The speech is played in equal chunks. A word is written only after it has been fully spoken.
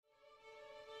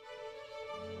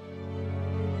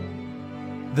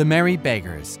The Merry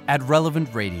Beggars at Relevant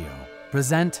Radio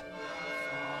present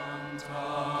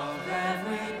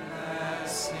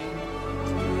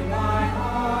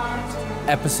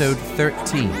Episode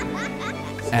 13,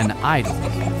 An Idol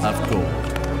of Gold.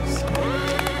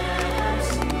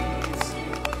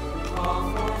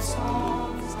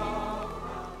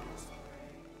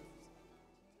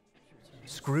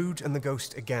 Scrooge and the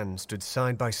ghost again stood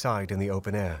side by side in the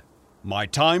open air. My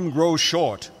time grows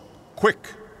short.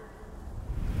 Quick!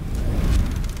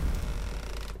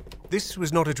 This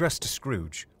was not addressed to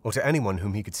Scrooge, or to anyone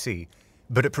whom he could see,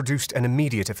 but it produced an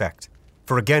immediate effect.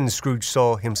 For again Scrooge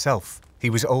saw himself. He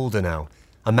was older now,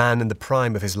 a man in the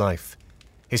prime of his life.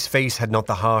 His face had not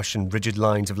the harsh and rigid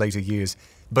lines of later years,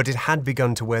 but it had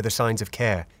begun to wear the signs of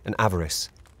care and avarice.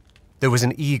 There was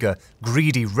an eager,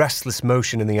 greedy, restless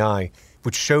motion in the eye,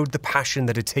 which showed the passion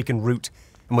that had taken root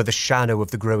and where the shadow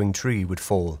of the growing tree would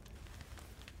fall.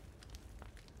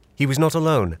 He was not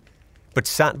alone, but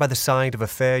sat by the side of a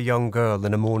fair young girl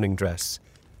in a mourning dress,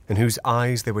 in whose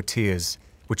eyes there were tears,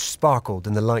 which sparkled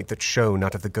in the light that shone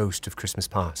out of the ghost of Christmas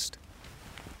past.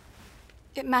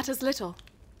 It matters little.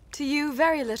 To you,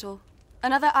 very little.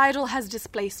 Another idol has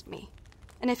displaced me.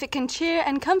 And if it can cheer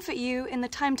and comfort you in the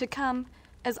time to come,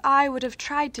 as I would have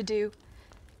tried to do,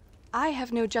 I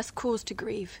have no just cause to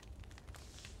grieve.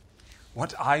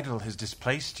 What idol has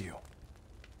displaced you?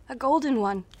 A golden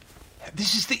one.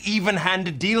 This is the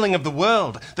even-handed dealing of the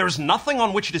world. There is nothing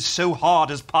on which it is so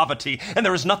hard as poverty, and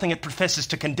there is nothing it professes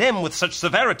to condemn with such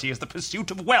severity as the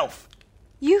pursuit of wealth.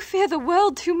 You fear the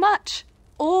world too much.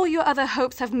 All your other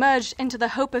hopes have merged into the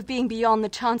hope of being beyond the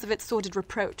chance of its sordid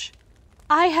reproach.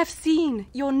 I have seen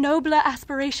your nobler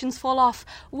aspirations fall off,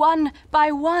 one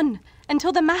by one,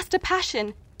 until the master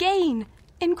passion, gain,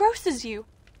 engrosses you.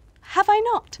 Have I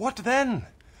not? What then?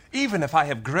 Even if I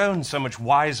have grown so much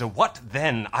wiser, what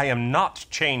then? I am not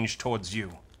changed towards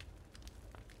you.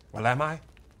 Well, am I?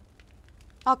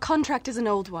 Our contract is an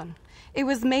old one. It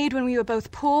was made when we were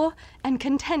both poor and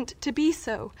content to be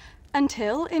so,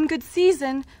 until, in good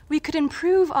season, we could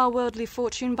improve our worldly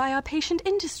fortune by our patient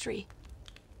industry.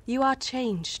 You are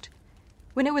changed.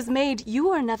 When it was made, you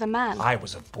were another man. I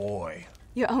was a boy.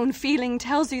 Your own feeling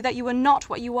tells you that you are not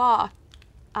what you are.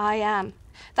 I am.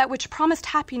 That which promised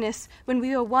happiness when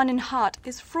we were one in heart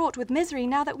is fraught with misery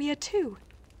now that we are two.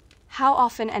 How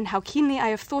often and how keenly I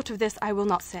have thought of this, I will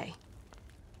not say.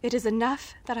 It is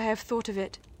enough that I have thought of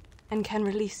it and can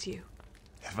release you.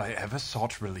 Have I ever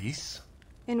sought release?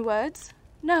 In words?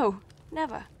 No,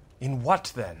 never. In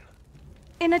what, then?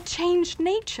 In a changed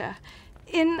nature.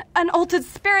 In an altered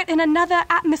spirit, in another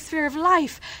atmosphere of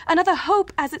life, another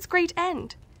hope as its great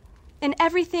end. In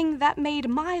everything that made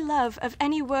my love of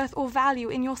any worth or value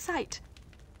in your sight.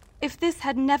 If this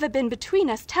had never been between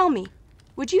us, tell me,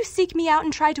 would you seek me out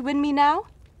and try to win me now?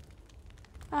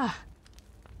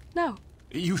 No.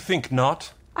 You think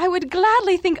not? I would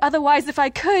gladly think otherwise if I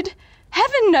could.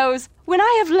 Heaven knows, when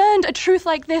I have learned a truth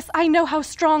like this, I know how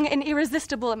strong and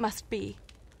irresistible it must be.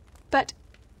 But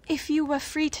if you were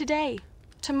free today,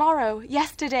 tomorrow,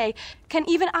 yesterday, can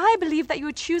even I believe that you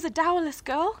would choose a dowerless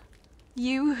girl?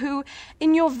 You who,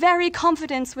 in your very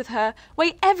confidence with her,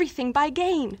 weigh everything by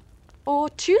gain. Or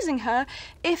choosing her,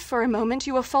 if for a moment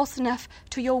you were false enough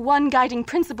to your one guiding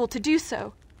principle to do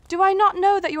so, do I not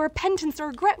know that your repentance or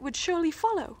regret would surely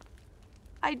follow?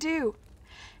 I do.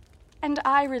 And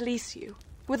I release you,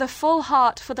 with a full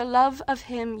heart for the love of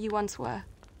him you once were.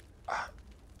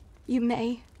 You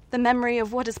may, the memory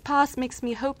of what is past makes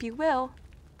me hope you will,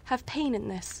 have pain in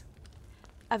this.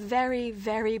 A very,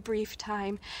 very brief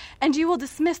time, and you will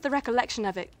dismiss the recollection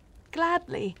of it,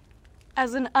 gladly,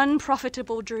 as an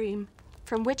unprofitable dream,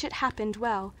 from which it happened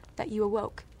well that you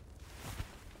awoke.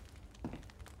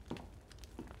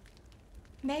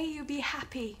 May you be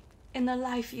happy in the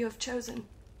life you have chosen.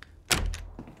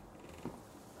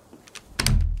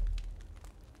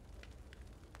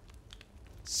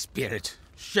 Spirit,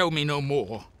 show me no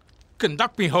more.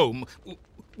 Conduct me home.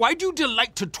 Why do you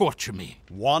delight to torture me?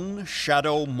 One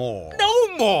shadow more.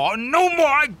 No more! No more!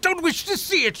 I don't wish to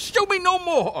see it! Show me no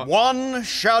more! One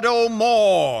shadow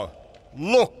more.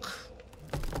 Look.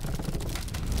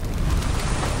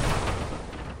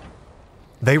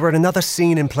 They were in another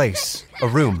scene in place, a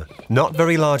room, not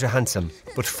very large or handsome,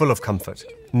 but full of comfort.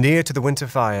 Near to the winter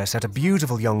fire sat a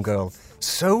beautiful young girl,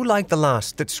 so like the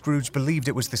last that Scrooge believed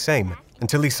it was the same,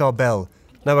 until he saw Belle,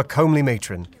 now a comely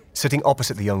matron, sitting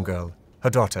opposite the young girl, her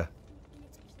daughter.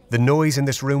 The noise in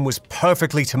this room was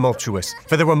perfectly tumultuous,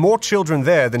 for there were more children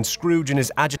there than Scrooge in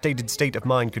his agitated state of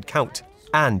mind could count.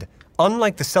 And,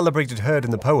 unlike the celebrated herd in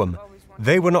the poem,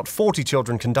 they were not 40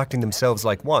 children conducting themselves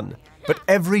like one, but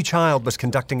every child was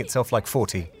conducting itself like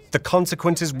 40. The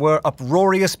consequences were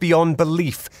uproarious beyond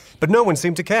belief, but no one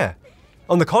seemed to care.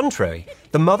 On the contrary,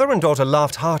 the mother and daughter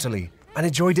laughed heartily and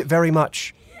enjoyed it very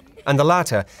much. And the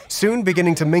latter, soon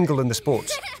beginning to mingle in the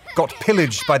sports, got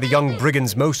pillaged by the young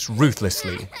brigands most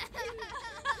ruthlessly.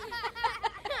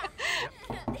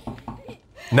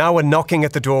 Now a knocking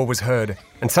at the door was heard,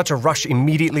 and such a rush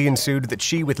immediately ensued that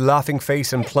she, with laughing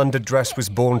face and plundered dress, was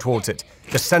borne towards it,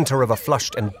 the centre of a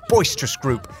flushed and boisterous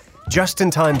group, just in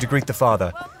time to greet the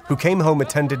father, who came home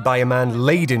attended by a man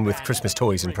laden with Christmas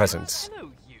toys and presents.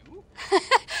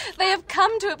 They have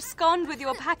come to abscond with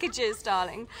your packages,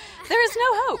 darling. There is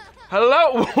no hope.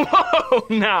 Hello? Whoa,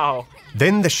 now.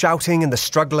 Then the shouting and the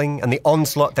struggling and the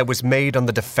onslaught that was made on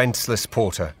the defenceless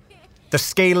porter. The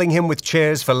scaling him with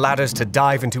chairs for ladders to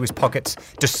dive into his pockets,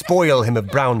 despoil him of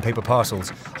brown paper parcels,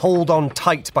 hold on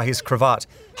tight by his cravat,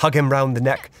 hug him round the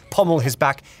neck, pommel his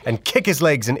back, and kick his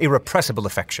legs in irrepressible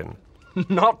affection.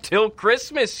 Not till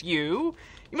Christmas, you.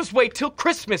 You must wait till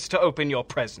Christmas to open your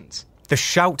presents. The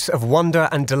shouts of wonder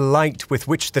and delight with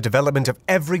which the development of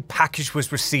every package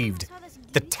was received.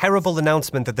 The terrible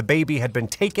announcement that the baby had been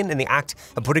taken in the act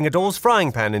of putting a doll's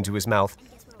frying pan into his mouth,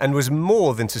 and was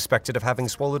more than suspected of having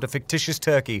swallowed a fictitious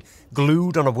turkey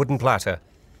glued on a wooden platter.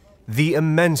 The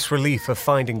immense relief of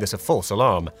finding this a false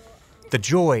alarm. The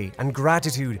joy and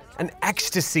gratitude and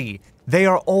ecstasy, they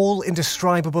are all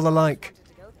indescribable alike.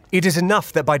 It is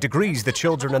enough that by degrees the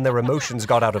children and their emotions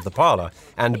got out of the parlour,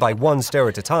 and by one stair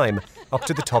at a time, up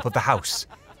to the top of the house,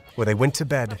 where they went to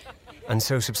bed, and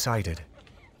so subsided.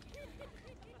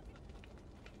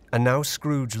 And now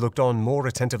Scrooge looked on more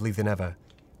attentively than ever,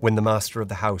 when the master of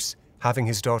the house, having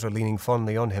his daughter leaning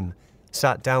fondly on him,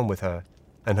 sat down with her,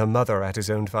 and her mother at his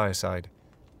own fireside.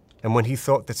 And when he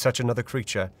thought that such another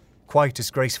creature, quite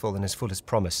as graceful and as full as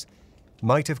promise,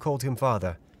 might have called him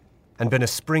father, and been a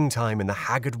springtime in the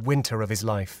haggard winter of his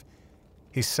life,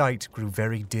 his sight grew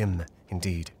very dim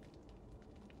indeed.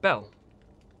 Belle,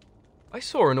 I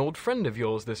saw an old friend of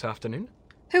yours this afternoon.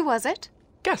 Who was it?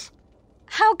 Guess.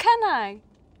 How can I?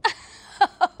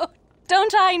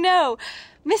 Don't I know?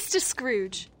 Mr.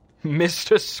 Scrooge.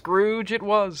 Mr. Scrooge it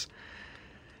was.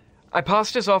 I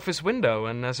passed his office window,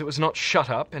 and as it was not shut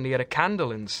up and he had a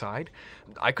candle inside,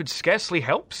 I could scarcely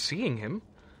help seeing him.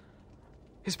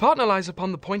 His partner lies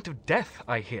upon the point of death,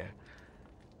 I hear.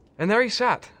 And there he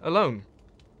sat, alone.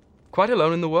 Quite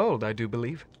alone in the world, I do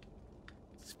believe.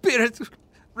 Spirit,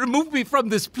 remove me from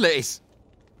this place.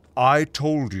 I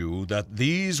told you that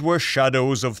these were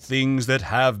shadows of things that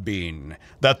have been,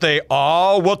 that they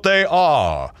are what they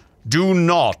are. Do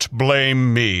not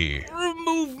blame me.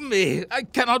 Remove me. I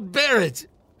cannot bear it.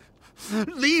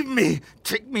 Leave me.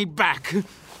 Take me back.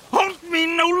 Haunt me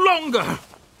no longer.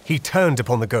 He turned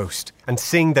upon the ghost, and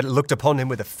seeing that it looked upon him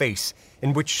with a face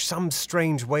in which some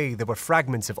strange way there were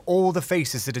fragments of all the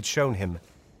faces it had shown him,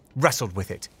 wrestled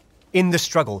with it. In the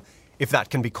struggle, if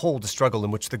that can be called a struggle in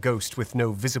which the ghost, with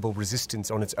no visible resistance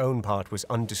on its own part, was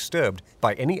undisturbed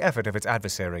by any effort of its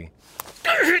adversary.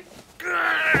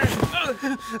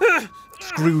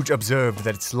 Scrooge observed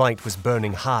that its light was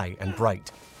burning high and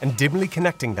bright, and dimly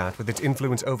connecting that with its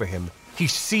influence over him, he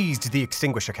seized the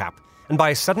extinguisher cap, and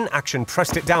by a sudden action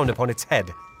pressed it down upon its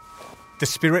head. The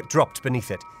spirit dropped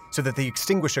beneath it, so that the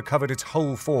extinguisher covered its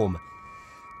whole form.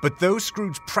 But though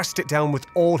Scrooge pressed it down with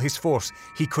all his force,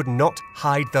 he could not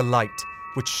hide the light,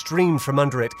 which streamed from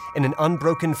under it in an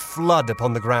unbroken flood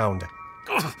upon the ground.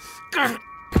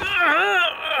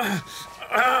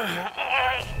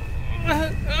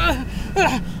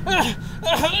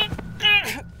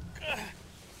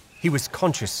 He was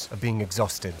conscious of being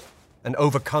exhausted, and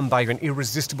overcome by an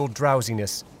irresistible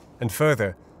drowsiness, and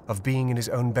further, of being in his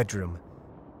own bedroom.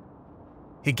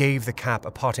 He gave the cap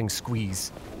a parting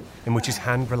squeeze, in which his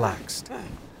hand relaxed,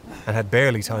 and had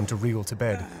barely time to reel to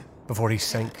bed before he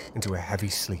sank into a heavy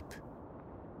sleep.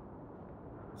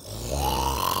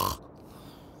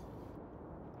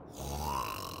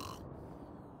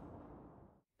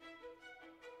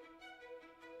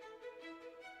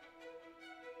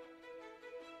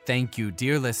 Thank you,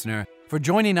 dear listener, for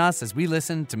joining us as we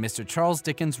listen to Mr. Charles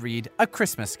Dickens read A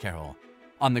Christmas Carol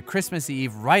on the Christmas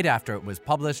Eve right after it was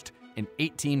published in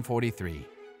 1843.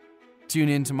 Tune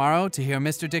in tomorrow to hear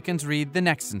Mr. Dickens read the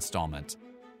next installment.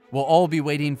 We'll all be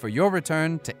waiting for your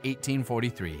return to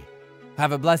 1843.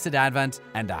 Have a blessed Advent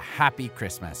and a happy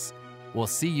Christmas. We'll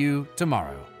see you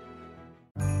tomorrow.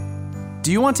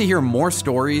 Do you want to hear more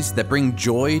stories that bring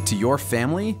joy to your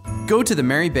family? Go to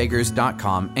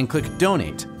themerrybeggars.com and click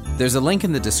Donate. There's a link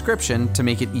in the description to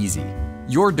make it easy.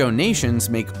 Your donations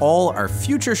make all our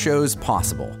future shows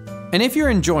possible. And if you're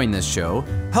enjoying this show,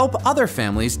 help other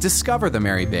families discover the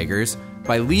Merry Beggars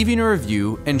by leaving a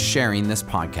review and sharing this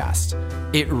podcast.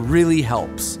 It really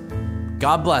helps.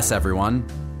 God bless everyone.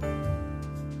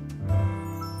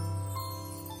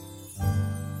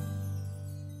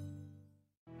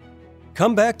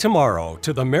 Come back tomorrow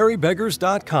to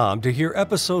themerrybeggars.com to hear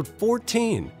episode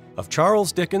 14 of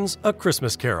Charles Dickens' A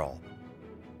Christmas Carol.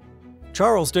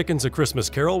 Charles Dickens' A Christmas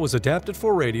Carol was adapted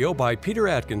for radio by Peter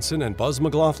Atkinson and Buzz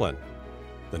McLaughlin.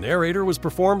 The narrator was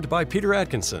performed by Peter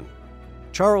Atkinson.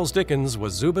 Charles Dickens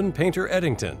was Zubin Painter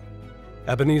Eddington.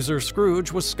 Ebenezer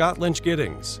Scrooge was Scott Lynch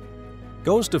Giddings.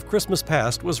 Ghost of Christmas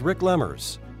Past was Rick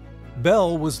Lemmers.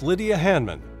 Belle was Lydia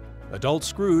Hanman. Adult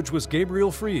Scrooge was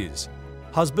Gabriel Fries.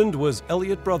 Husband was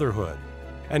Elliot Brotherhood.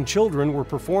 And children were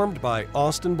performed by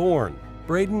Austin Bourne,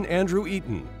 Braden Andrew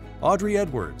Eaton, Audrey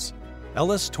Edwards,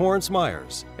 Ellis Torrance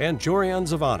Myers, and Jorian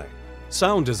Zavanek.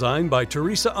 Sound design by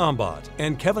Teresa Ombot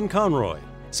and Kevin Conroy.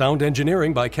 Sound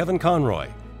engineering by Kevin Conroy.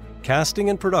 Casting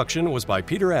and production was by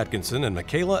Peter Atkinson and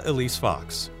Michaela Elise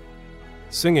Fox.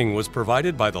 Singing was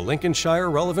provided by the Lincolnshire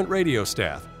Relevant Radio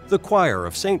staff, the Choir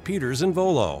of St. Peter's in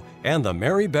Volo, and the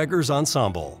Merry Beggars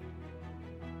Ensemble.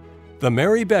 The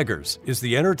Merry Beggars is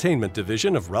the entertainment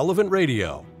division of Relevant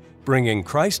Radio, bringing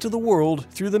Christ to the world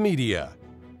through the media.